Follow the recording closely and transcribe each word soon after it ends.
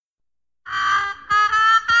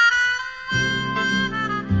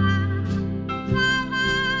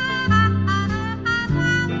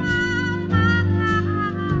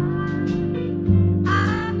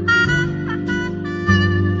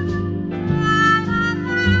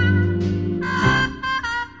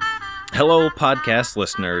Hello, podcast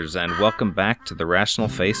listeners, and welcome back to the Rational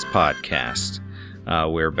Face podcast.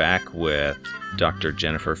 We're back with Dr.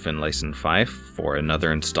 Jennifer Finlayson Fife for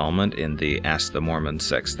another installment in the Ask the Mormon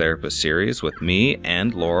Sex Therapist series with me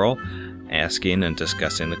and Laurel asking and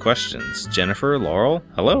discussing the questions. Jennifer, Laurel,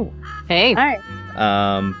 hello. Hey.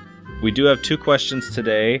 Hi. We do have two questions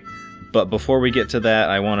today, but before we get to that,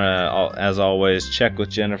 I want to, as always, check with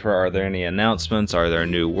Jennifer. Are there any announcements? Are there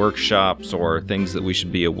new workshops or things that we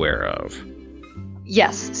should be aware of?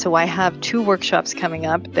 Yes, so I have two workshops coming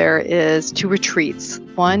up. There is two retreats.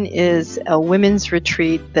 One is a women's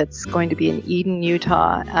retreat that's going to be in Eden,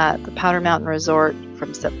 Utah at the Powder Mountain Resort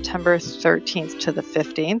from September 13th to the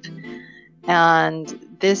 15th. And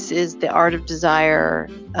this is the Art of Desire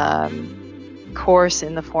course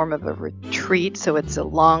in the form of a retreat. So it's a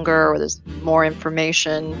longer, or there's more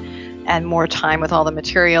information and more time with all the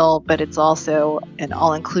material, but it's also an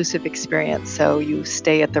all-inclusive experience. So you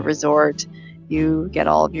stay at the resort, you get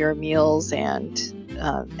all of your meals and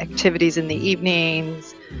activities in the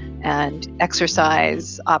evenings and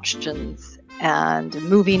exercise options and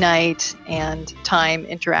movie night and time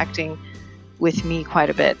interacting with me quite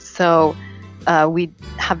a bit. So we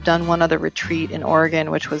have done one other retreat in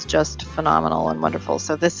Oregon, which was just phenomenal and wonderful.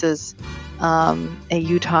 So this is a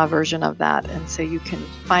Utah version of that. And so you can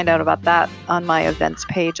find out about that on my events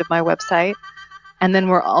page of my website. And then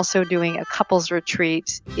we're also doing a couples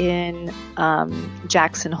retreat in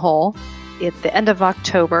Jackson Hole at the end of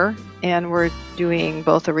October. And we're doing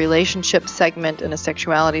both a relationship segment and a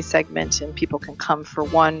sexuality segment. And people can come for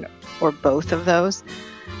one or both of those.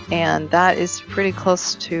 And that is pretty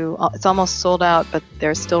close to, it's almost sold out, but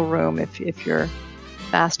there's still room if you're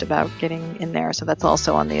fast about getting in there. So that's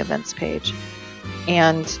also on the events page.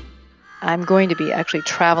 And I'm going to be actually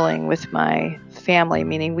traveling with my family,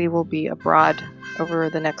 meaning we will be abroad over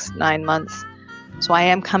the next 9 months. So I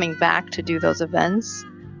am coming back to do those events,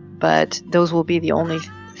 but those will be the only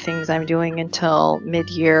things I'm doing until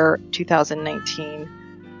mid-year 2019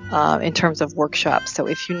 in terms of workshops. So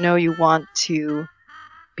if you know you want to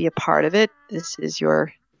be a part of it, this is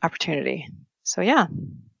your opportunity. So yeah.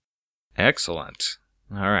 Excellent.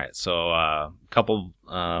 All right. So a couple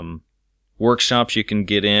workshops you can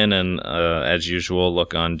get in, and as usual,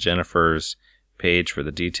 look on Jennifer's page for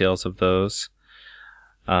the details of those.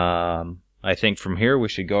 I think from here we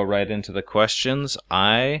should go right into the questions.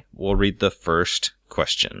 I will read the first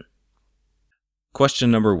question.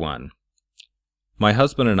 Question number 1. My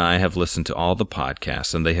husband and I have listened to all the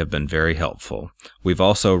podcasts, and they have been very helpful. We've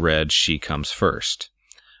also read She Comes First.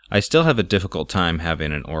 I still have a difficult time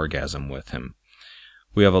having an orgasm with him.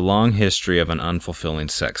 We have a long history of an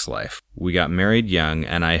unfulfilling sex life. We got married young,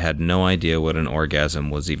 and I had no idea what an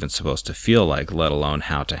orgasm was even supposed to feel like, let alone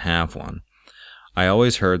how to have one. I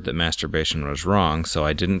always heard that masturbation was wrong, so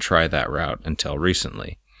I didn't try that route until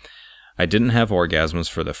recently. I didn't have orgasms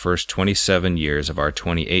for the first 27 years of our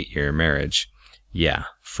 28-year marriage. Yeah,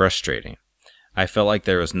 frustrating. I felt like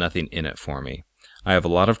there was nothing in it for me. I have a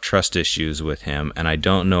lot of trust issues with him, and I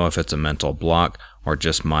don't know if it's a mental block or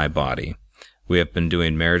just my body. We have been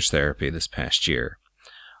doing marriage therapy this past year.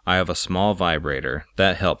 I have a small vibrator.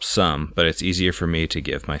 That helps some, but it's easier for me to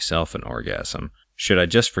give myself an orgasm. Should I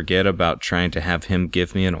just forget about trying to have him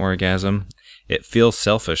give me an orgasm? It feels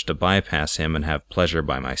selfish to bypass him and have pleasure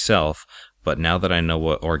by myself, but now that I know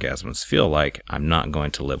what orgasms feel like, I'm not going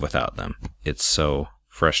to live without them. It's so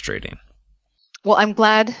frustrating. Well, I'm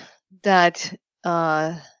glad that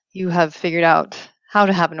you have figured out how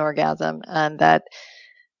to have an orgasm, and that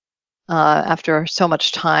after so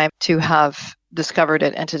much time to have discovered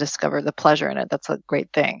it and to discover the pleasure in it. That's a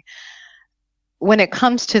great thing. When it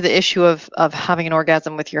comes to the issue of having an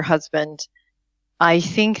orgasm with your husband, I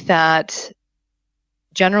think that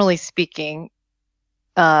generally speaking,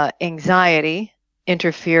 anxiety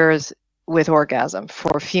interferes with orgasm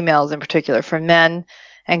for females in particular. For men,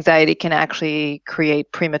 anxiety can actually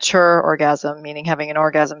create premature orgasm, meaning having an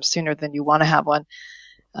orgasm sooner than you want to have one.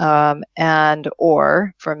 And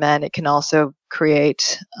or for men, it can also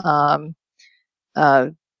create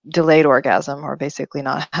delayed orgasm, or basically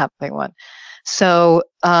not having one. So,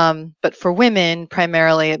 but for women,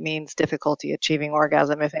 primarily it means difficulty achieving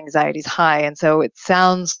orgasm if anxiety is high. And so it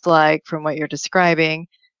sounds like, from what you're describing,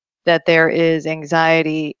 that there is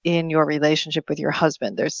anxiety in your relationship with your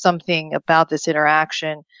husband. There's something about this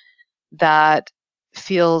interaction that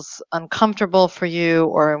feels uncomfortable for you,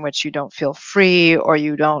 or in which you don't feel free, or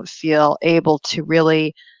you don't feel able to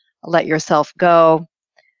really let yourself go.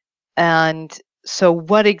 And so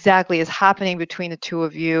what exactly is happening between the two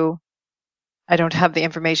of you, I don't have the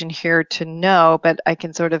information here to know, but I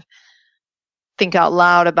can sort of think out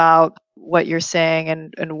loud about what you're saying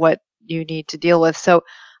and what you need to deal with. So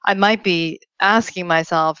I might be asking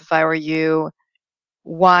myself, if I were you,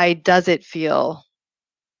 why does it feel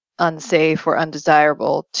unsafe or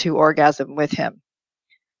undesirable to orgasm with him?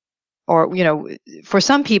 Or, for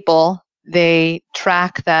some people, they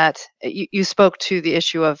track that. You spoke to the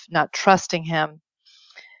issue of not trusting him.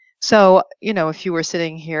 So, if you were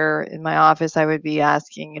sitting here in my office, I would be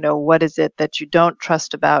asking, what is it that you don't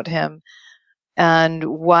trust about him? And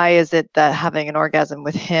why is it that having an orgasm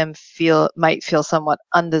with him might feel somewhat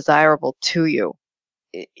undesirable to you?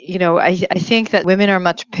 I think that women are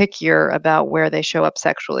much pickier about where they show up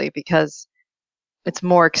sexually because it's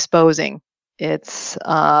more exposing. It's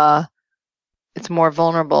more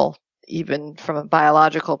vulnerable, even from a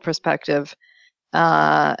biological perspective,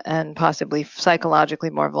 and possibly psychologically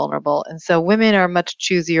more vulnerable. And so women are much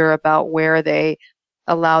choosier about where they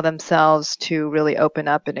allow themselves to really open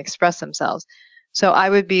up and express themselves. So I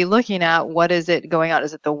would be looking at, what is it going on?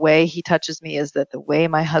 Is it the way he touches me? Is it the way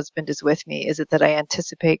my husband is with me? Is it that I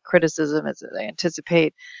anticipate criticism? Is it that I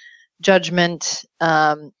anticipate judgment?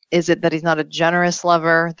 Is it that he's not a generous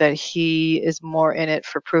lover, that he is more in it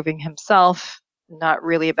for proving himself, not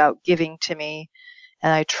really about giving to me?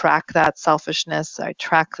 And I track that selfishness. I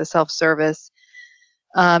track the self-service.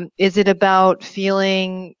 Is it about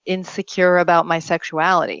feeling insecure about my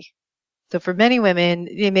sexuality? So for many women,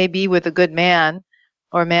 it may be with a good man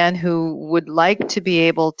or a man who would like to be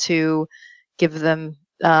able to give them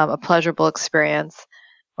a pleasurable experience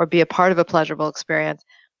or be a part of a pleasurable experience.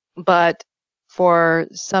 But for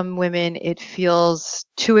some women, it feels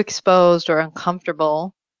too exposed or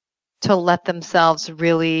uncomfortable to let themselves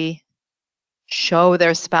really show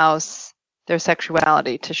their spouse their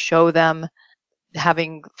sexuality, to show them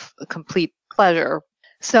having complete pleasure.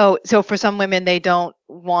 So for some women, they don't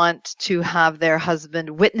want to have their husband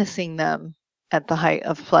witnessing them at the height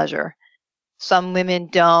of pleasure. Some women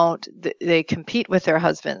don't, they compete with their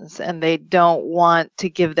husbands, and they don't want to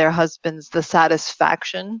give their husbands the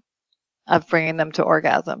satisfaction of bringing them to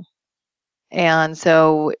orgasm. And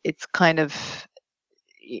so it's kind of,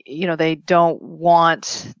 they don't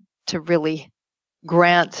want to really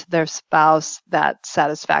grant their spouse that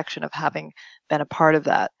satisfaction of having been a part of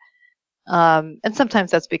that. And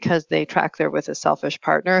sometimes that's because they track there with a selfish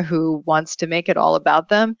partner who wants to make it all about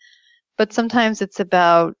them. But sometimes it's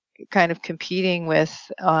about kind of competing with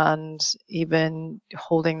and even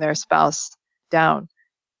holding their spouse down.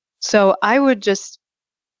 So I would just,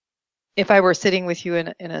 if I were sitting with you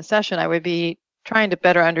in a session, I would be trying to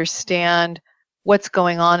better understand what's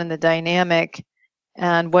going on in the dynamic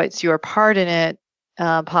and what's your part in it,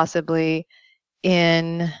 possibly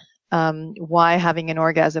in why having an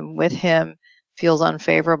orgasm with him feels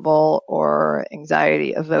unfavorable or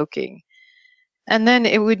anxiety evoking. And then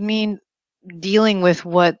it would mean dealing with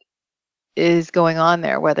what is going on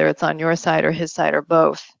there, whether it's on your side or his side or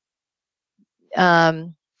both.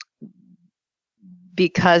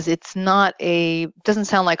 Because it's not doesn't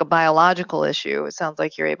sound like a biological issue. It sounds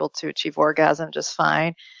like you're able to achieve orgasm just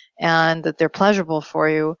fine and that they're pleasurable for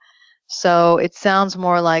you. So it sounds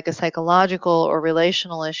more like a psychological or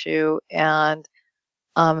relational issue. And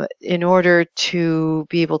in order to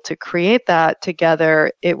be able to create that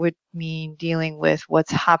together, it would mean dealing with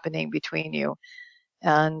what's happening between you.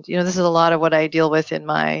 And, this is a lot of what I deal with in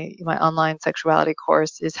my online sexuality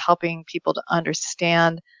course, is helping people to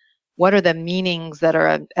understand what are the meanings that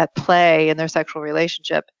are at play in their sexual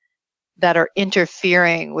relationship that are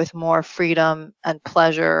interfering with more freedom and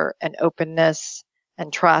pleasure and openness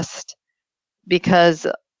and trust. Because,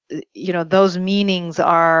 those meanings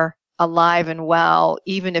are alive and well,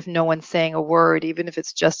 even if no one's saying a word, even if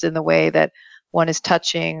it's just in the way that one is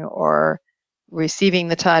touching or receiving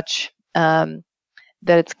the touch, that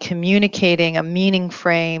it's communicating a meaning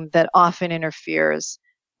frame that often interferes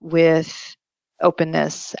with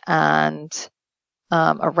openness and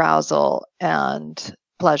arousal and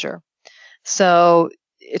pleasure. So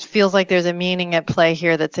it feels like there's a meaning at play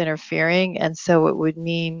here that's interfering, and so it would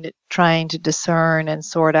mean trying to discern and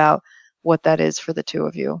sort out what that is for the two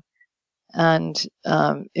of you. And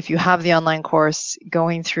if you have the online course,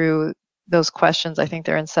 going through those questions, I think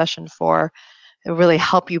they're in session 4, it will really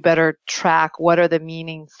help you better track what are the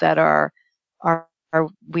meanings that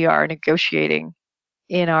we are negotiating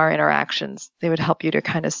in our interactions. They would help you to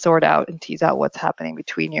kind of sort out and tease out what's happening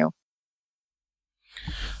between you.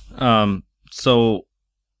 So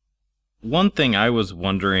one thing I was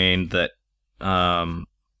wondering that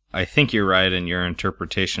I think you're right in your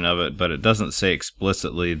interpretation of it, but it doesn't say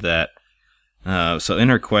explicitly that. So in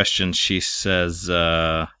her question, she says,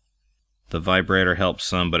 The vibrator helps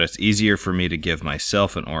some, but it's easier for me to give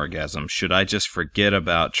myself an orgasm. Should I just forget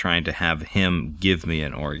about trying to have him give me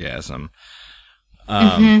an orgasm?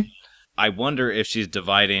 I wonder if she's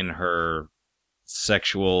dividing her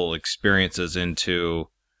sexual experiences into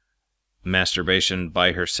masturbation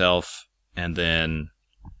by herself and then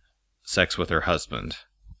sex with her husband,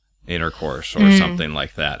 intercourse or something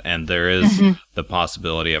like that. And there is the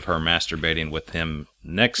possibility of her masturbating with him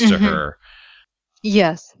next to her.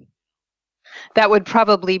 Yes. That would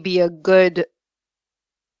probably be a good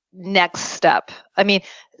next step. I mean,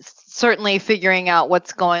 certainly figuring out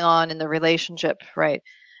what's going on in the relationship, right?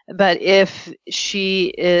 But if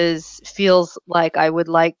she feels like I would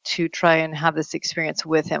like to try and have this experience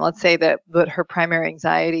with him, let's say that what her primary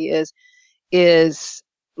anxiety is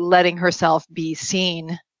letting herself be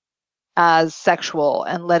seen as sexual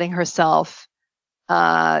and letting herself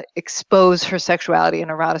expose her sexuality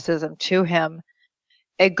and eroticism to him.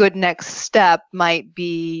 A good next step might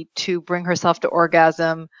be to bring herself to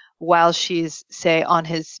orgasm while she's, say, on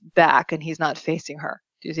his back and he's not facing her.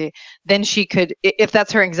 Do you see? Then she could, if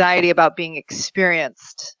that's her anxiety about being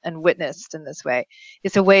experienced and witnessed in this way,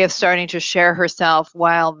 it's a way of starting to share herself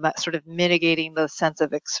while sort of mitigating the sense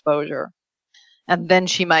of exposure. And then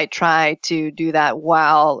she might try to do that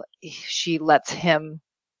while she lets him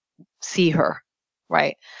see her,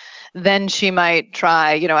 right? Then she might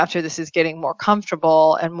try, after this is getting more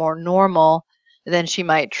comfortable and more normal, then she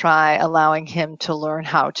might try allowing him to learn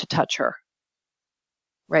how to touch her,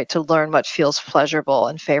 right? To learn what feels pleasurable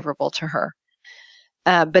and favorable to her.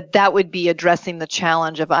 But that would be addressing the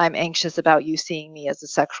challenge of, I'm anxious about you seeing me as a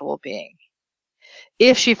sexual being.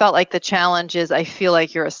 If she felt like the challenge is, I feel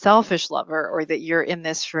like you're a selfish lover or that you're in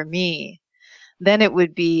this for me, then it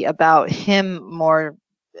would be about him more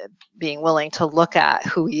being willing to look at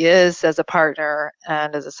who he is as a partner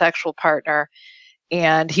and as a sexual partner.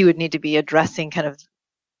 And he would need to be addressing kind of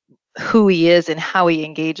who he is and how he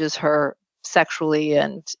engages her sexually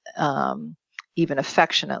and even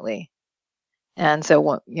affectionately. And so,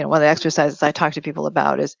 one of the exercises I talk to people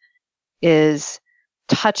about is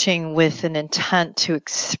touching with an intent to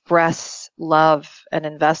express love and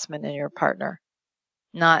investment in your partner,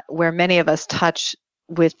 not where many of us touch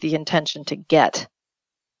with the intention to get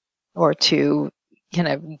or to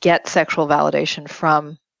get sexual validation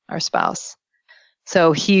from our spouse.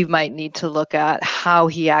 So he might need to look at how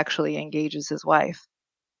he actually engages his wife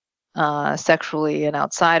sexually and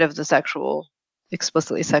outside of the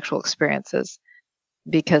explicitly sexual experiences,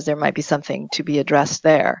 because there might be something to be addressed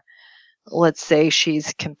there. Let's say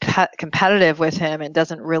she's competitive with him and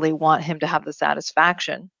doesn't really want him to have the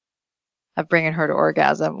satisfaction of bringing her to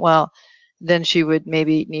orgasm. Well, then she would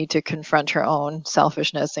maybe need to confront her own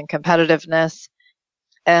selfishness and competitiveness.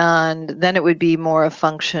 And then it would be more a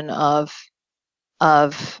function of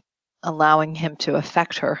allowing him to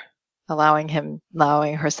affect her, allowing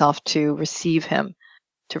herself to receive him,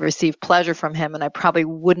 to receive pleasure from him. And I probably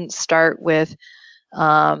wouldn't start with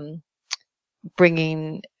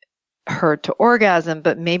bringing her to orgasm,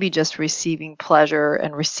 but maybe just receiving pleasure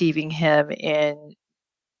and receiving him in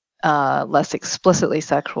less explicitly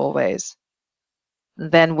sexual ways,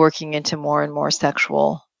 then working into more and more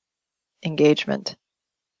sexual engagement.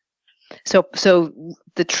 So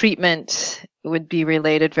the treatment would be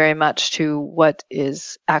related very much to what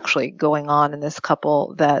is actually going on in this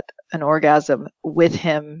couple, that an orgasm with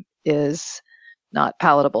him is not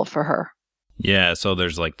palatable for her. Yeah, so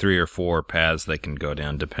there's like 3 or 4 paths they can go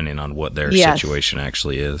down depending on what their situation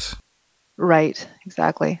actually is. Right,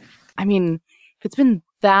 exactly. I mean, if it's been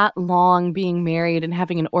that long being married and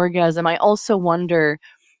having an orgasm, I also wonder,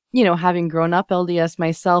 having grown up LDS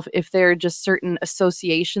myself, if there are just certain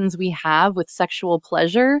associations we have with sexual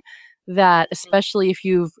pleasure that, especially if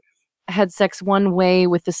you've had sex one way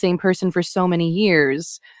with the same person for so many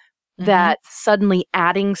years, that suddenly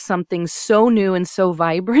adding something so new and so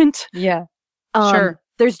vibrant. Yeah. Sure.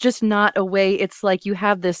 There's just not a way. It's like you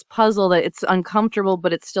have this puzzle that it's uncomfortable,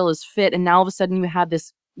 but it still is fit. And now all of a sudden you have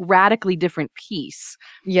this radically different piece.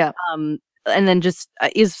 Yeah. And then just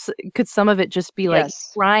could some of it just be like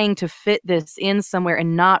trying to fit this in somewhere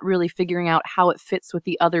and not really figuring out how it fits with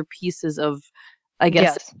the other pieces of, I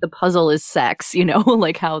guess the puzzle is sex,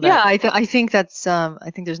 like how that. Yeah, I think that's, I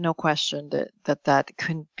think there's no question that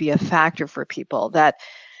can be a factor for people, that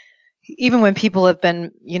even when people have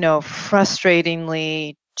been,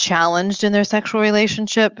 frustratingly challenged in their sexual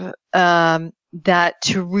relationship, that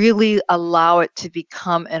to really allow it to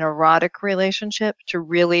become an erotic relationship, to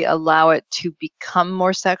really allow it to become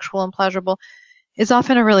more sexual and pleasurable, is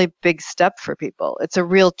often a really big step for people. It's a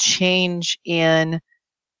real change in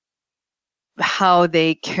how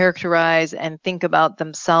they characterize and think about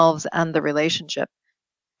themselves and the relationship.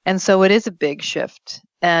 And so it is a big shift.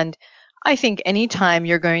 And I think anytime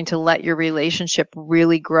you're going to let your relationship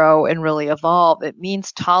really grow and really evolve, it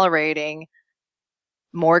means tolerating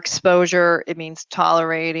more exposure. It means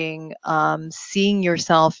tolerating seeing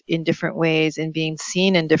yourself in different ways and being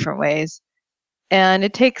seen in different ways. And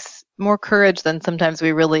it takes more courage than sometimes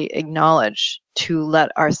we really acknowledge to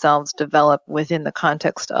let ourselves develop within the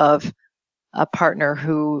context of a partner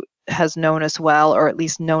who has known us well, or at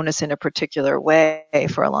least known us in a particular way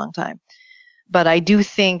for a long time. But I do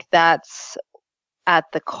think that's at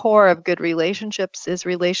the core of good relationships, is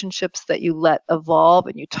relationships that you let evolve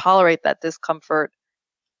and you tolerate that discomfort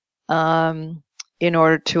in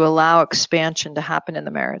order to allow expansion to happen in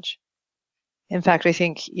the marriage. In fact, I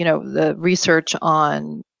think, the research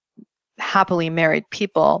on happily married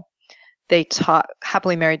people,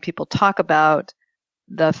 happily married people talk about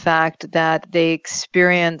the fact that they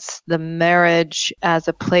experience the marriage as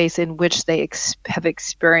a place in which they have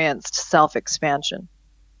experienced self-expansion.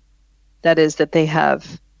 That is, that they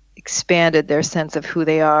have expanded their sense of who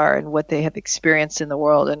they are and what they have experienced in the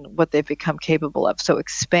world and what they've become capable of. So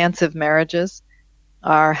expansive marriages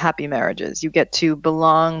are happy marriages. You get to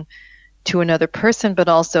belong to another person, but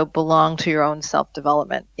also belong to your own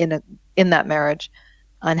self-development in that marriage.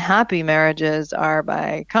 Unhappy marriages are,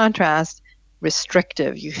 by contrast,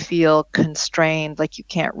 restrictive. You feel constrained, like you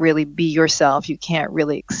can't really be yourself. You can't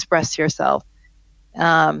really express yourself.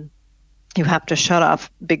 You have to shut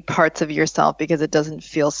off big parts of yourself because it doesn't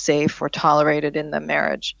feel safe or tolerated in the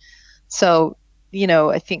marriage. So,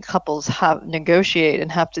 I think couples negotiate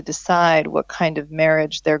and have to decide what kind of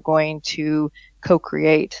marriage they're going to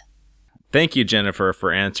co-create. Thank you, Jennifer,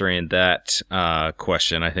 for answering that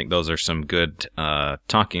question. I think those are some good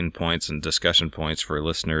talking points and discussion points for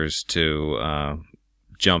listeners to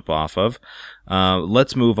jump off of.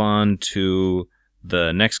 Let's move on to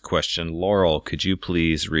the next question. Laurel, could you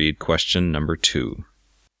please read question number 2?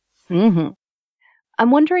 Mm-hmm.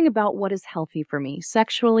 I'm wondering about what is healthy for me,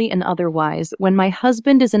 sexually and otherwise, when my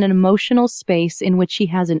husband is in an emotional space in which he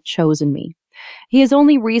hasn't chosen me. He has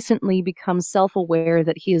only recently become self-aware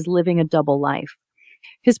that he is living a double life.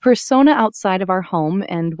 His persona outside of our home,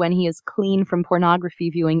 and when he is clean from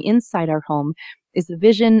pornography viewing inside our home, is the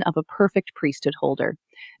vision of a perfect priesthood holder.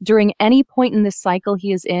 During any point in this cycle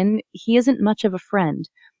he is in, he isn't much of a friend.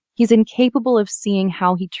 He's incapable of seeing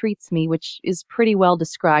how he treats me, which is pretty well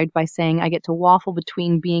described by saying I get to waffle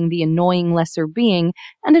between being the annoying lesser being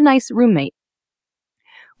and a nice roommate.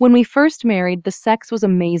 When we first married, the sex was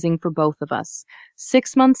amazing for both of us.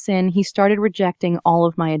 6 months in, he started rejecting all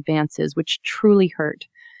of my advances, which truly hurt.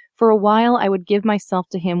 For a while, I would give myself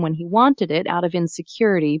to him when he wanted it out of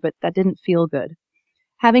insecurity, but that didn't feel good.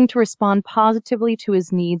 Having to respond positively to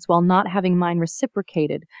his needs while not having mine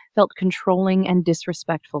reciprocated felt controlling and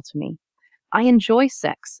disrespectful to me. I enjoy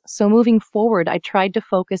sex, so moving forward, I tried to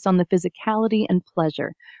focus on the physicality and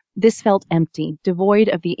pleasure. This felt empty, devoid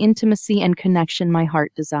of the intimacy and connection my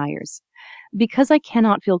heart desires. Because I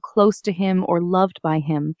cannot feel close to him or loved by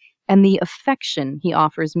him, and the affection he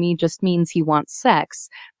offers me just means he wants sex,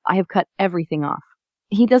 I have cut everything off.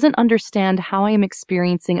 He doesn't understand how I am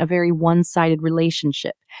experiencing a very one-sided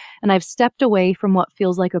relationship, and I've stepped away from what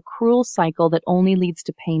feels like a cruel cycle that only leads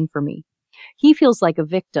to pain for me. He feels like a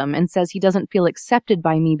victim and says he doesn't feel accepted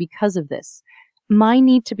by me because of this. My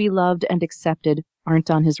need to be loved and accepted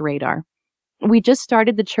aren't on his radar. We just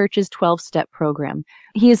started the church's 12-step program.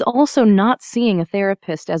 He is also not seeing a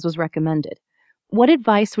therapist as was recommended. What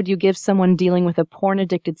advice would you give someone dealing with a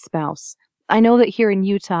porn-addicted spouse? I know that here in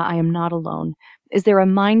Utah I am not alone. Is there a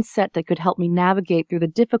mindset that could help me navigate through the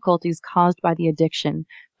difficulties caused by the addiction?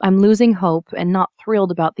 I'm losing hope and not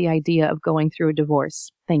thrilled about the idea of going through a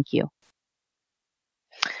divorce. Thank you.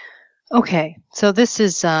 Okay, so this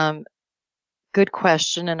is good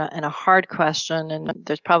question and a hard question, and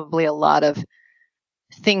there's probably a lot of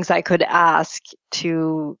things I could ask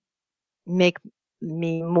to make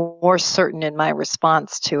me more certain in my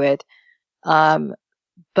response to it.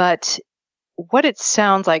 But what it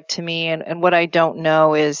sounds like to me, and what I don't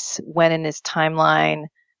know, is when in this timeline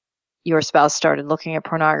your spouse started looking at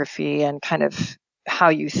pornography and kind of how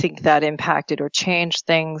you think that impacted or changed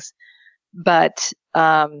things. But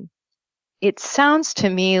it sounds to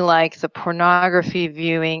me like the pornography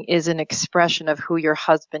viewing is an expression of who your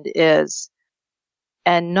husband is,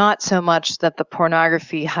 and not so much that the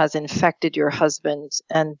pornography has infected your husband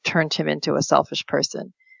and turned him into a selfish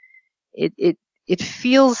person. It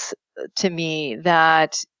feels to me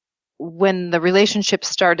that when the relationship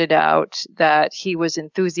started out, that he was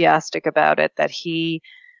enthusiastic about it, that he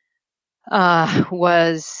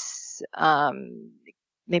was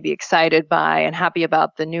maybe excited by and happy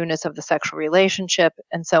about the newness of the sexual relationship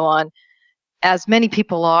and so on, as many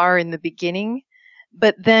people are in the beginning.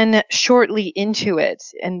 But then shortly into it,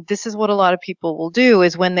 and this is what a lot of people will do,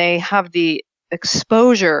 is when they have the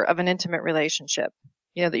exposure of an intimate relationship,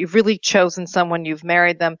 that you've really chosen someone, you've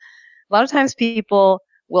married them. A lot of times people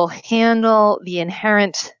will handle the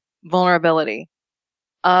inherent vulnerability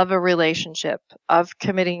of a relationship, of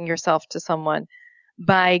committing yourself to someone,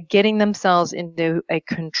 by getting themselves into a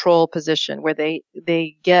control position where they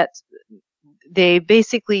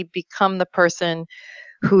basically become the person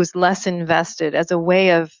who's less invested, as a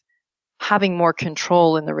way of having more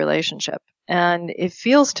control in the relationship. And it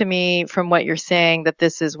feels to me, from what you're saying, that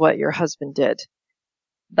this is what your husband did.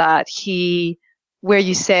 That where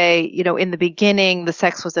you say, in the beginning, the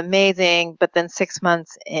sex was amazing, but then 6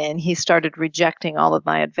 months in, he started rejecting all of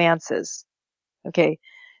my advances. Okay.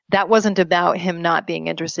 That wasn't about him not being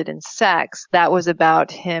interested in sex. That was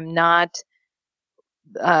about him not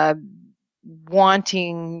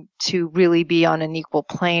wanting to really be on an equal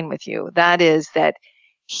plane with you. That is, that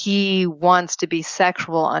he wants to be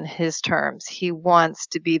sexual on his terms. He wants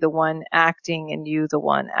to be the one acting and you the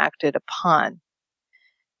one acted upon.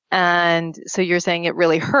 And so you're saying it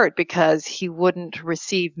really hurt because he wouldn't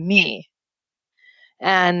receive me.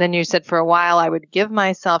 And then you said, for a while I would give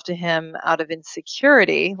myself to him out of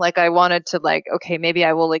insecurity. Like I wanted to, okay, maybe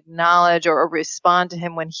I will acknowledge or respond to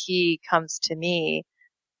him when he comes to me.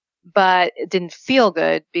 But it didn't feel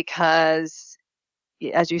good because,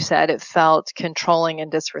 as you said, it felt controlling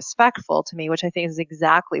and disrespectful to me, which I think is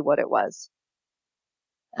exactly what it was.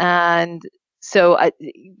 And so,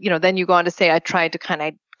 then you go on to say, I tried to kind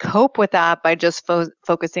of cope with that by just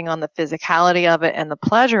focusing on the physicality of it and the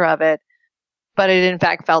pleasure of it. But it in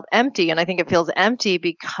fact felt empty. And I think it feels empty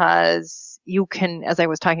because you can, as I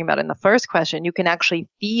was talking about in the first question, you can actually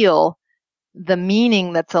feel the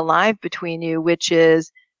meaning that's alive between you, which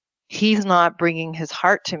is, he's not bringing his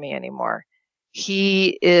heart to me anymore.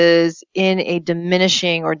 He is in a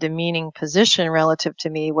diminishing or demeaning position relative to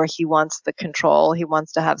me, where he wants the control. He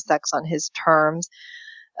wants to have sex on his terms.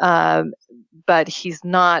 But he's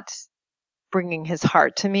not bringing his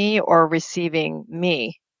heart to me or receiving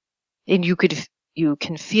me. And you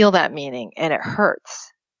can feel that meaning, and it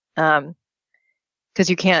hurts. Because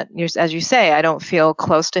you can't, as you say, I don't feel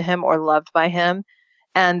close to him or loved by him.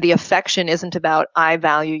 And the affection isn't about, I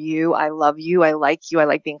value you, I love you, I like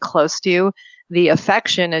being close to you. The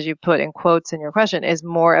affection, as you put in quotes in your question, is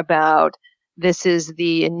more about, this is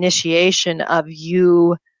the initiation of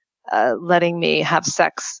you letting me have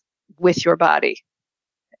sex with your body.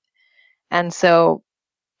 And so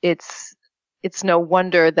it's no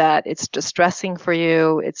wonder that it's distressing for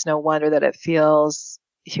you. It's no wonder that it feels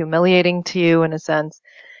humiliating to you in a sense.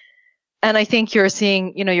 And I think you're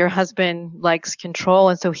seeing, your husband likes control.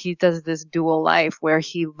 And so he does this dual life where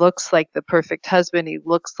he looks like the perfect husband. He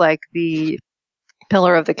looks like the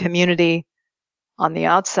pillar of the community on the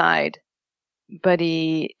outside, but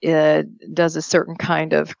he does a certain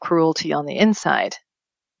kind of cruelty on the inside.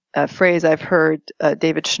 A phrase I've heard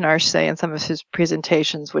David Schnarch say in some of his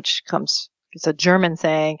presentations, it's a German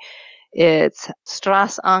saying, it's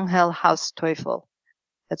Straßangel, Haus Teufel.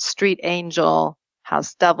 It's street angel,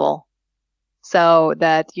 house devil. So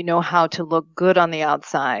that you know how to look good on the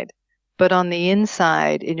outside, but on the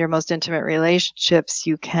inside, in your most intimate relationships,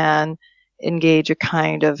 you can engage a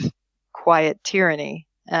kind of quiet tyranny.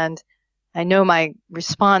 And I know my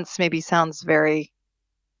response maybe sounds very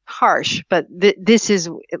harsh, but this is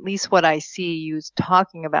at least what I see you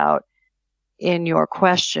talking about in your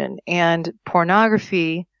question. And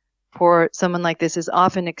pornography, for someone like this, is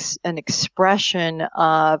often an expression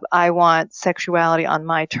of, I want sexuality on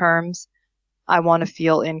my terms. I want to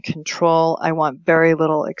feel in control. I want very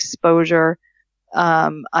little exposure.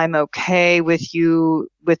 I'm okay with you,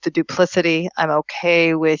 with the duplicity. I'm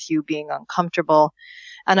okay with you being uncomfortable.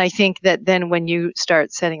 And I think that then when you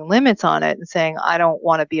start setting limits on it and saying, I don't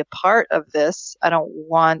want to be a part of this, I don't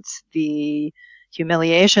want the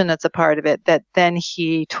humiliation that's a part of it, that then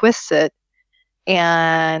he twists it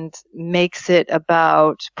and makes it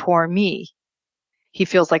about poor me. He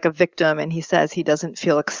feels like a victim, and he says he doesn't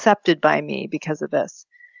feel accepted by me because of this.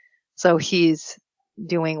 So he's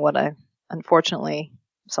doing what unfortunately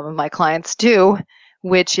some of my clients do,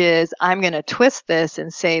 which is, I'm going to twist this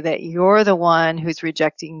and say that you're the one who's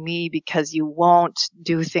rejecting me because you won't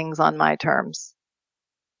do things on my terms.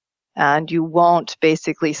 And you won't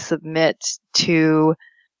basically submit to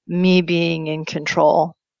me being in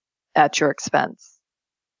control at your expense.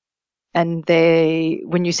 And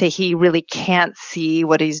when you say he really can't see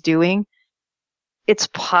what he's doing, it's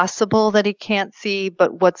possible that he can't see,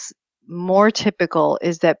 but what's more typical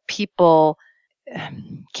is that people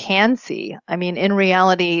can see. I mean, in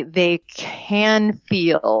reality, they can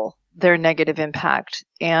feel their negative impact,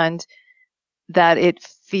 and that it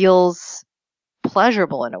feels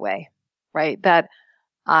pleasurable in a way, right? That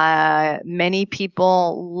many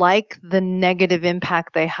people like the negative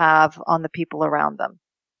impact they have on the people around them.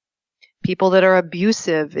 People that are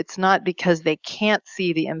abusive, it's not because they can't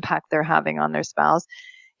see the impact they're having on their spouse.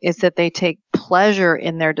 It's that they take pleasure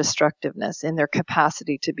in their destructiveness, in their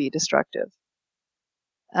capacity to be destructive.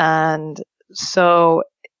 And so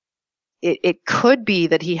it could be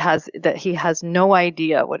that he has no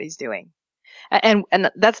idea what he's doing. And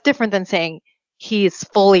that's different than saying he's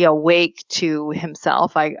fully awake to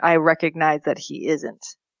himself. I recognize that he isn't.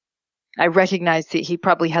 I recognize that he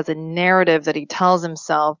probably has a narrative that he tells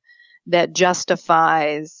himself that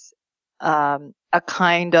justifies a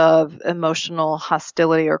kind of emotional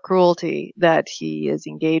hostility or cruelty that he is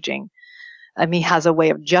engaging. He has a way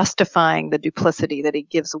of justifying the duplicity, that he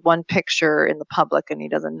gives one picture in the public and he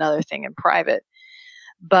does another thing in private.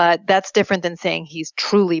 But that's different than saying he's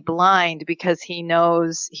truly blind, because he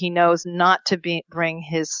knows not to bring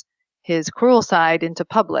his cruel side into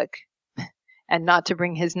public and not to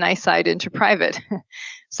bring his nice side into private.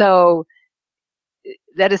 So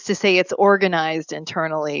that is to say, it's organized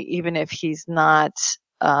internally, even if he's not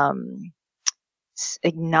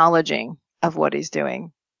acknowledging of what he's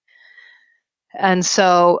doing. And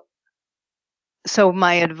so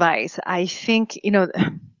my advice, I think,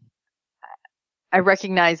 I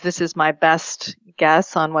recognize this is my best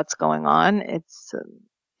guess on what's going on.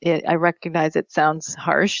 I recognize it sounds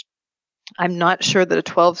harsh. I'm not sure that a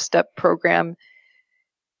 12-step program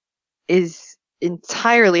is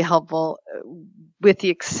entirely helpful, with the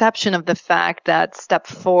exception of the fact that step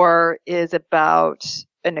 4 is about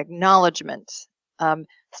an acknowledgement.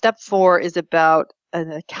 Step 4 is about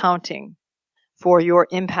an accounting for your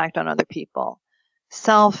impact on other people.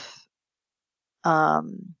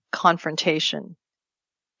 Confrontation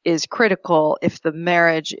is critical if the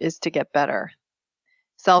marriage is to get better.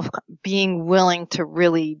 Being willing to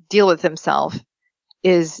really deal with himself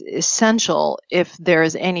is essential if there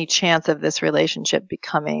is any chance of this relationship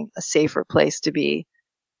becoming a safer place to be,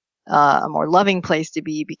 a more loving place to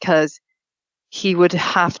be, because he would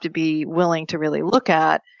have to be willing to really look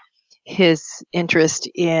at his interest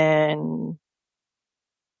in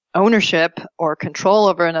ownership or control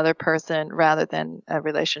over another person, rather than a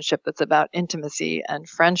relationship that's about intimacy and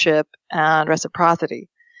friendship and reciprocity.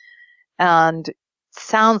 And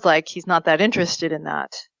sounds like he's not that interested in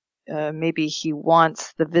that. Maybe he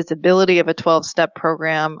wants the visibility of a 12-step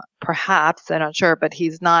program, perhaps, I'm not sure, but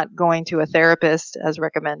he's not going to a therapist as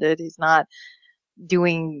recommended. He's not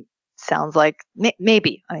doing, sounds like,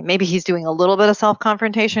 maybe he's doing a little bit of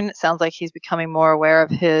self-confrontation. It sounds like he's becoming more aware of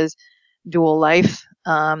his dual life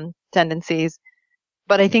tendencies.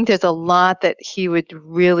 But I think there's a lot that he would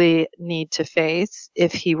really need to face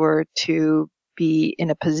if he were to be in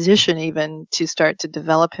a position even to start to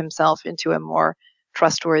develop himself into a more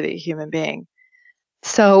trustworthy human being.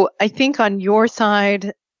 So I think on your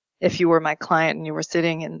side, if you were my client and you were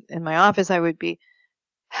sitting in my office, I would be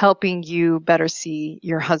helping you better see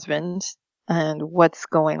your husband and what's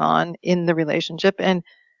going on in the relationship, and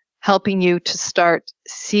helping you to start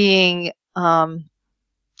seeing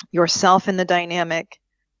yourself in the dynamic,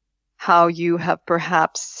 how you have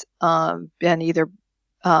perhaps been either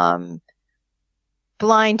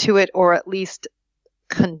blind to it, or at least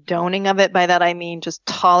condoning of it. By that I mean just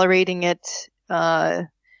tolerating it.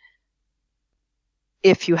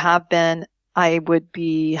 If you have been, I would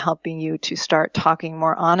be helping you to start talking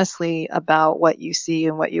more honestly about what you see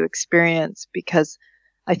and what you experience, because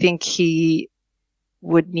I think he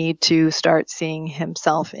would need to start seeing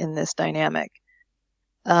himself in this dynamic.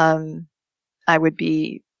 I would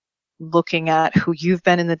be looking at who you've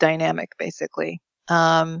been in the dynamic, basically.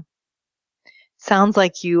 Sounds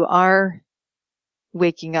like you are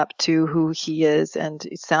waking up to who he is, and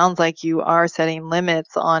it sounds like you are setting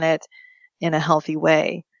limits on it in a healthy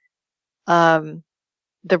way.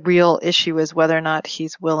 The real issue is whether or not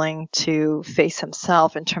he's willing to face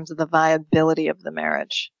himself in terms of the viability of the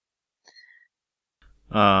marriage.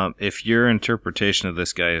 If your interpretation of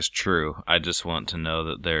this guy is true, I just want to know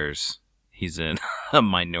that he's in a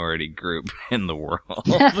minority group in the world.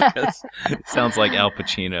 Because it sounds like Al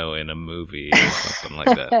Pacino in a movie or something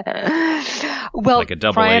like that. Well, like a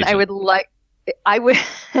double Brian, agent.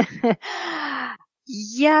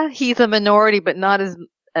 Yeah, he's a minority, but not as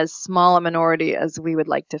small a minority as we would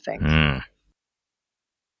like to think. I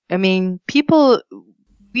mean,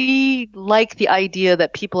 we like the idea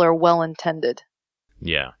that people are well-intended.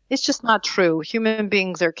 Yeah. It's just not true. Human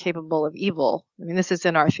beings are capable of evil. I mean, this is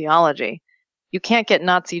in our theology. You can't get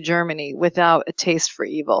Nazi Germany without a taste for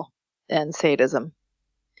evil and sadism.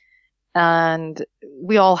 And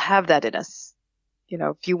we all have that in us. You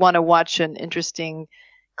know, if you want to watch an interesting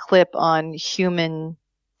clip on human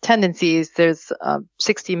tendencies, there's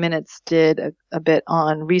 60 Minutes did a bit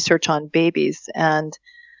on research on babies. And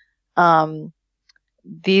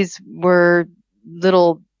these were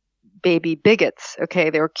little baby bigots. Okay,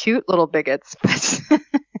 they were cute little bigots, but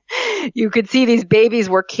you could see these babies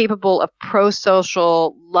were capable of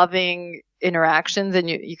pro-social, loving interactions, and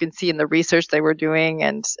you can see in the research they were doing,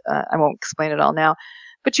 and I won't explain it all now,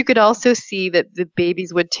 but you could also see that the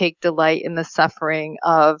babies would take delight in the suffering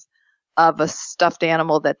of a stuffed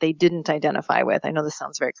animal that they didn't identify with. I know this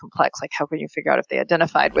sounds very complex, like how can you figure out if they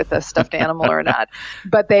identified with a stuffed animal or not?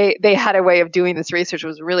 But they had a way of doing this research. It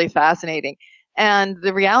was really fascinating. And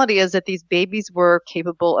the reality is that these babies were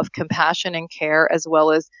capable of compassion and care as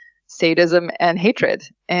well as sadism and hatred.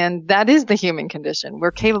 And that is the human condition.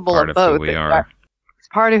 We're capable of both. Part of who we are. It's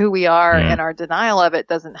part of who we are, and our denial of it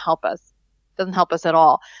doesn't help us. Doesn't help us at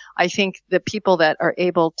all. I think the people that are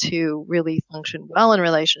able to really function well in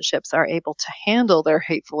relationships are able to handle their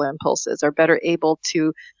hateful impulses, are better able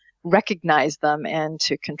to recognize them and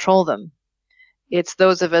to control them. It's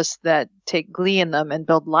those of us that take glee in them and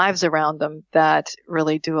build lives around them that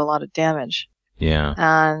really do a lot of damage. Yeah.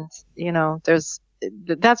 And, you know,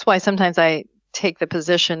 that's why sometimes I take the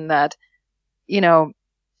position that, you know,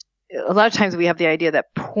 a lot of times we have the idea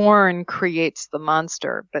that porn creates the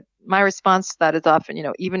monster. But my response to that is often, you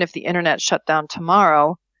know, even if the internet shut down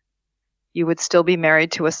tomorrow, you would still be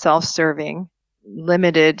married to a self-serving,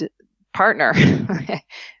 limited partner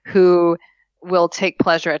who will take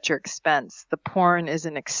pleasure at your expense. The porn is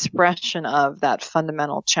an expression of that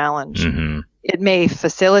fundamental challenge. Mm-hmm. It may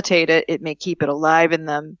facilitate it, it may keep it alive in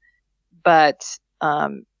them, but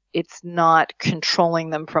it's not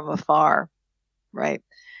controlling them from afar, right?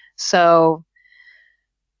 So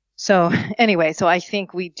anyway, so I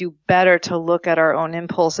think we do better to look at our own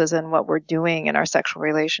impulses and what we're doing in our sexual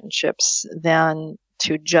relationships than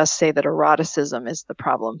to just say that eroticism is the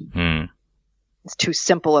problem. It's too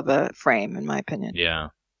simple of a frame, in my opinion. Yeah,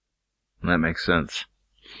 that makes sense.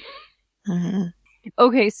 Mm-hmm.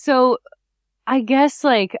 Okay, so I guess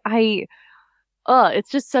it's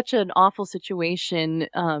just such an awful situation.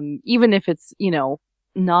 Even if it's, you know,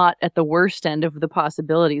 not at the worst end of the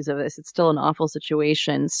possibilities of this, it's still an awful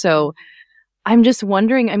situation. So I'm just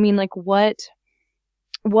wondering, I mean, like what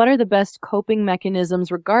are the best coping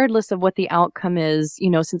mechanisms, regardless of what the outcome is, you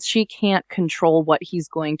know, since she can't control what he's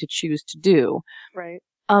going to choose to do. Right.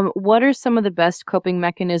 What are some of the best coping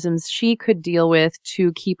mechanisms she could deal with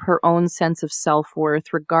to keep her own sense of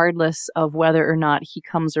self-worth, regardless of whether or not he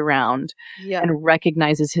comes around and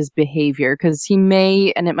recognizes his behavior? Because he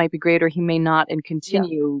may, and it might be great, or he may not, and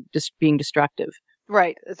continue just being destructive.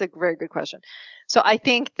 Right. That's a very good question. So I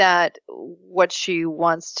think that what she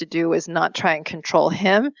wants to do is not try and control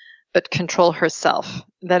him, but control herself.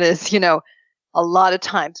 That is, you know, a lot of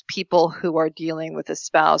times people who are dealing with a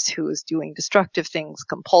spouse who is doing destructive things,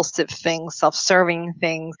 compulsive things, self-serving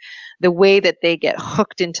things, the way that they get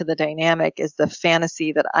hooked into the dynamic is the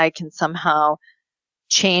fantasy that I can somehow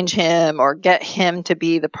change him or get him to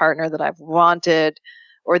be the partner that I've wanted,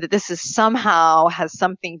 or that this is somehow has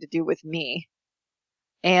something to do with me.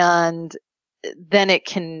 And then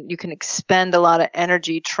you can expend a lot of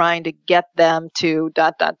energy trying to get them to ...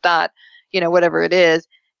 you know, whatever it is.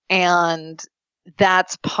 And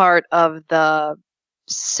that's part of the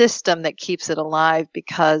system that keeps it alive,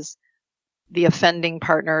 because the offending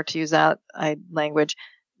partner, to use that language,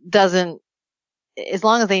 doesn't, as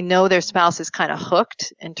long as they know their spouse is kind of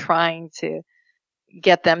hooked and trying to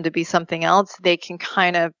get them to be something else, they can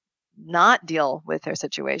kind of not deal with their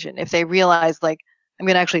situation. If they realize, like, I'm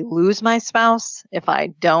going to actually lose my spouse if I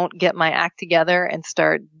don't get my act together and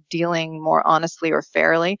start dealing more honestly or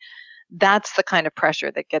fairly, that's the kind of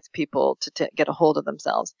pressure that gets people to get a hold of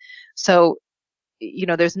themselves. So, you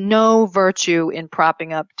know, there's no virtue in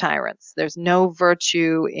propping up tyrants. There's no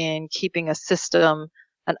virtue in keeping a system,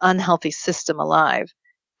 an unhealthy system, alive.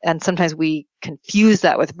 And sometimes we confuse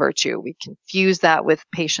that with virtue. We confuse that with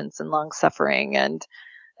patience and long suffering and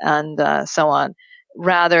so on,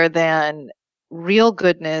 rather than real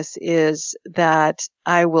goodness is that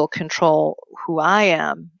I will control who I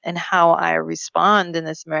am and how I respond in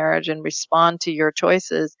this marriage and respond to your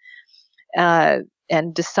choices, and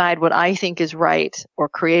decide what I think is right or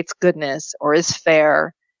creates goodness or is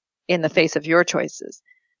fair in the face of your choices.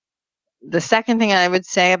 The second thing I would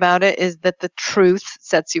say about it is that the truth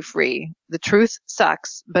sets you free. The truth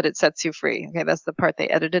sucks, but it sets you free. Okay, that's the part they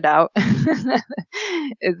edited out.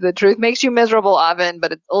 Is the truth makes you miserable often,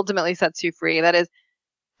 but it ultimately sets you free. That is,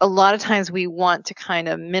 a lot of times we want to kind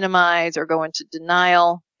of minimize or go into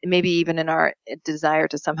denial, maybe even in our desire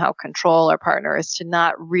to somehow control our partner, is to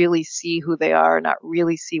not really see who they are, not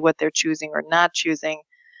really see what they're choosing or not choosing.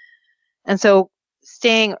 And so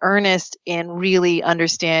staying earnest in really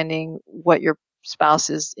understanding what your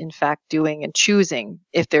spouse is in fact doing and choosing.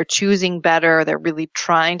 If they're choosing better, they're really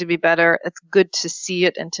trying to be better, it's good to see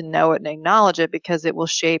it and to know it and acknowledge it, because it will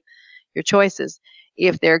shape your choices.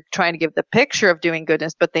 If they're trying to give the picture of doing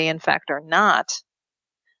goodness, but they in fact are not,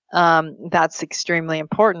 that's extremely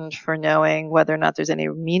important for knowing whether or not there's any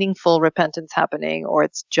meaningful repentance happening, or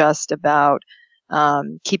it's just about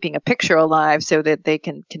keeping a picture alive so that they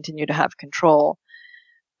can continue to have control.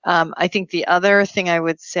 I think the other thing I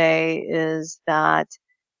would say is that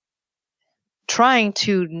trying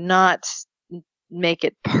to not make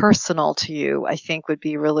it personal to you, I think would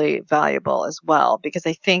be really valuable as well, because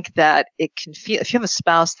I think that it can feel, if you have a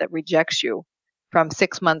spouse that rejects you from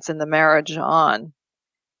 6 months in the marriage on,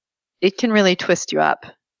 it can really twist you up,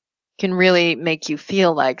 can really make you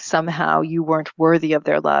feel like somehow you weren't worthy of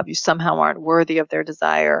their love, you somehow aren't worthy of their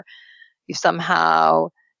desire, you somehow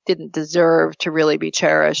didn't deserve to really be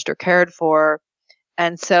cherished or cared for.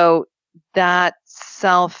 And so that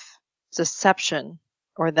self-deception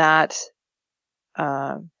or that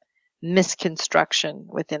misconstruction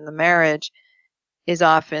within the marriage is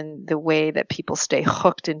often the way that people stay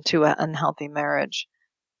hooked into an unhealthy marriage.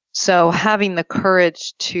 So having the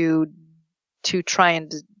courage to try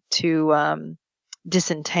and to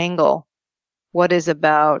disentangle what is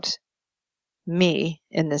about me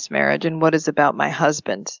in this marriage and what is about my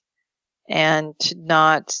husband, and to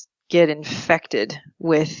not get infected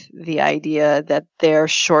with the idea that their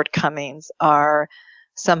shortcomings are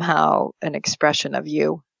somehow an expression of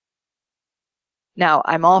you. Now,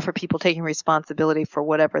 I'm all for people taking responsibility for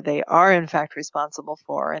whatever they are in fact responsible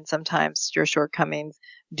for, and sometimes your shortcomings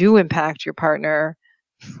do impact your partner.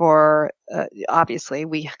 For obviously,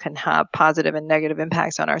 we can have positive and negative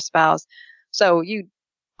impacts on our spouse. So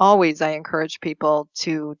I encourage people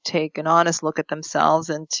to take an honest look at themselves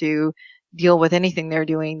and to deal with anything they're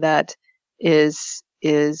doing that is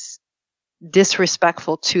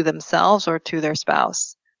disrespectful to themselves or to their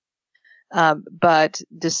spouse. But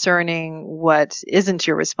discerning what isn't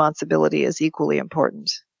your responsibility is equally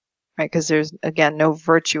important, right? Because there's, again, no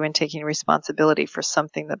virtue in taking responsibility for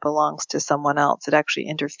something that belongs to someone else. It actually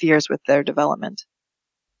interferes with their development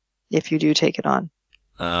if you do take it on.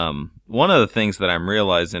 One of the things that I'm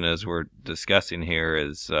realizing as we're discussing here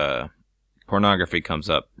is pornography comes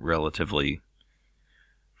up relatively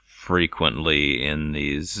frequently in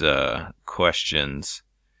these questions.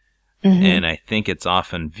 Mm-hmm. And I think it's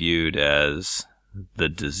often viewed as the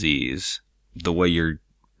disease. The way you're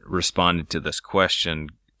responding to this question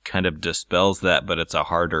kind of dispels that, but it's a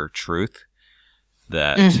harder truth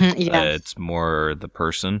that it's more the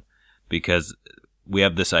person, because we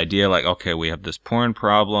have this idea like, okay, we have this porn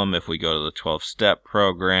problem. If we go to the 12-step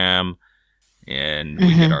program and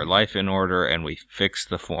we get our life in order and we fix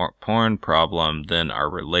the porn problem, then our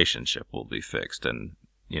relationship will be fixed and,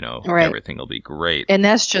 right, everything will be great. And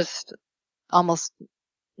that's just almost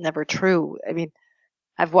never true. I mean,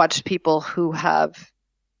 I've watched people who have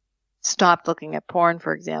stopped looking at porn,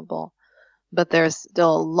 for example, but there's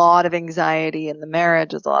still a lot of anxiety in the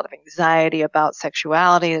marriage. There's a lot of anxiety about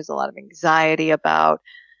sexuality. There's a lot of anxiety about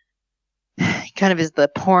kind of, is the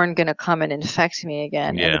porn going to come and infect me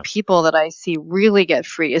again? Yeah. And the people that I see really get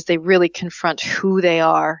free is they really confront who they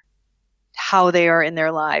are, how they are in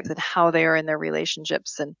their lives, and how they are in their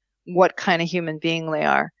relationships, and what kind of human being they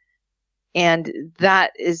are. And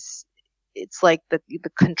that is, it's like the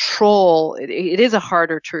control, it is a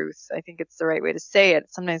harder truth. I think it's the right way to say it.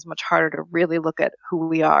 It's sometimes much harder to really look at who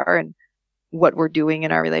we are and what we're doing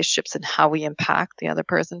in our relationships and how we impact the other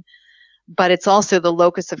person. But it's also the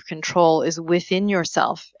locus of control is within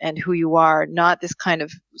yourself and who you are, not this kind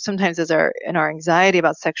of, sometimes in our anxiety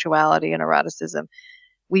about sexuality and eroticism,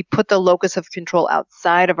 we put the locus of control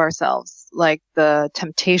outside of ourselves, like the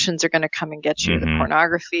temptations are going to come and get you, the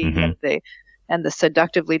pornography and the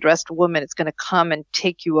seductively dressed woman, it's going to come and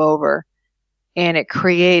take you over. And it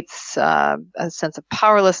creates a sense of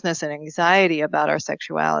powerlessness and anxiety about our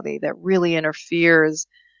sexuality that really interferes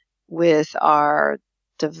with our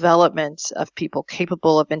development of people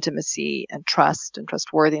capable of intimacy and trust and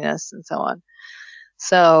trustworthiness and so on.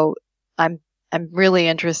 So I'm really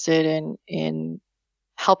interested in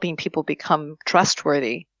helping people become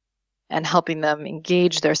trustworthy and helping them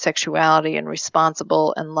engage their sexuality in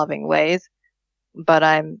responsible and loving ways. But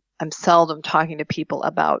I'm seldom talking to people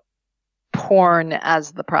about porn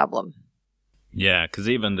as the problem. Yeah, because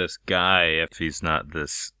even this guy, if he's not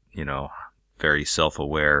this, very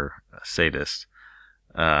self-aware sadist,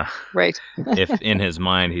 right? if in his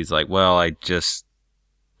mind he's like, well,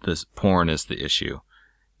 this porn is the issue,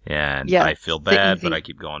 and I feel bad, but I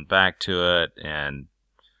keep going back to it, and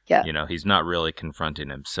he's not really confronting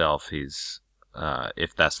himself. He's,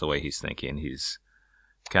 if that's the way he's thinking, he's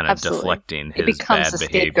kind of deflecting his bad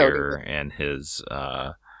behavior and his,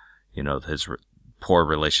 his poor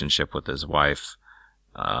relationship with his wife,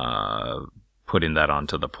 putting that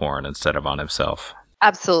onto the porn instead of on himself.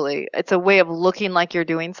 Absolutely. It's a way of looking like you're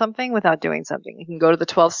doing something without doing something. He can go to the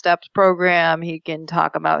 12 Steps program. He can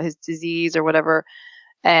talk about his disease or whatever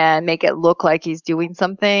and make it look like he's doing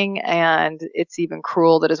something. And it's even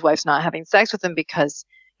cruel that his wife's not having sex with him because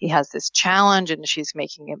he has this challenge and she's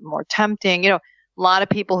making it more tempting. A lot of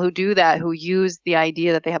people who do that, who use the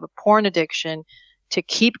idea that they have a porn addiction to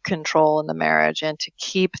keep control in the marriage and to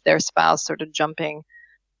keep their spouse sort of jumping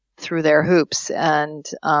through their hoops and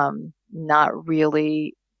not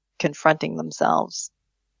really confronting themselves.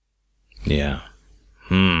 Yeah.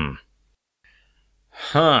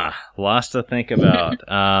 Lots to think about.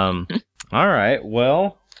 All right.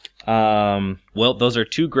 Well, those are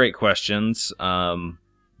two great questions.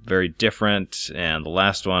 Very different, and the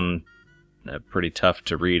last one pretty tough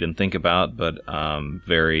to read and think about, but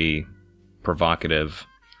very provocative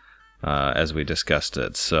as we discussed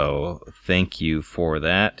it. So thank you for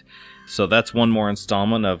that. So that's one more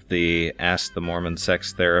installment of the Ask the Mormon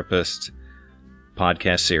Sex Therapist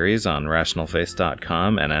podcast series on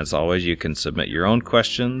RationalFaith.com. And as always, you can submit your own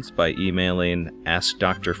questions by emailing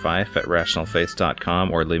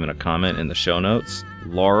AskDrFife@RationalFaith.com or leaving a comment in the show notes.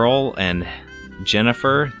 Laurel and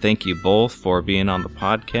Jennifer, thank you both for being on the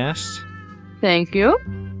podcast. Thank you.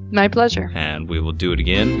 My pleasure. And we will do it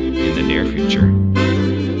again in the near future.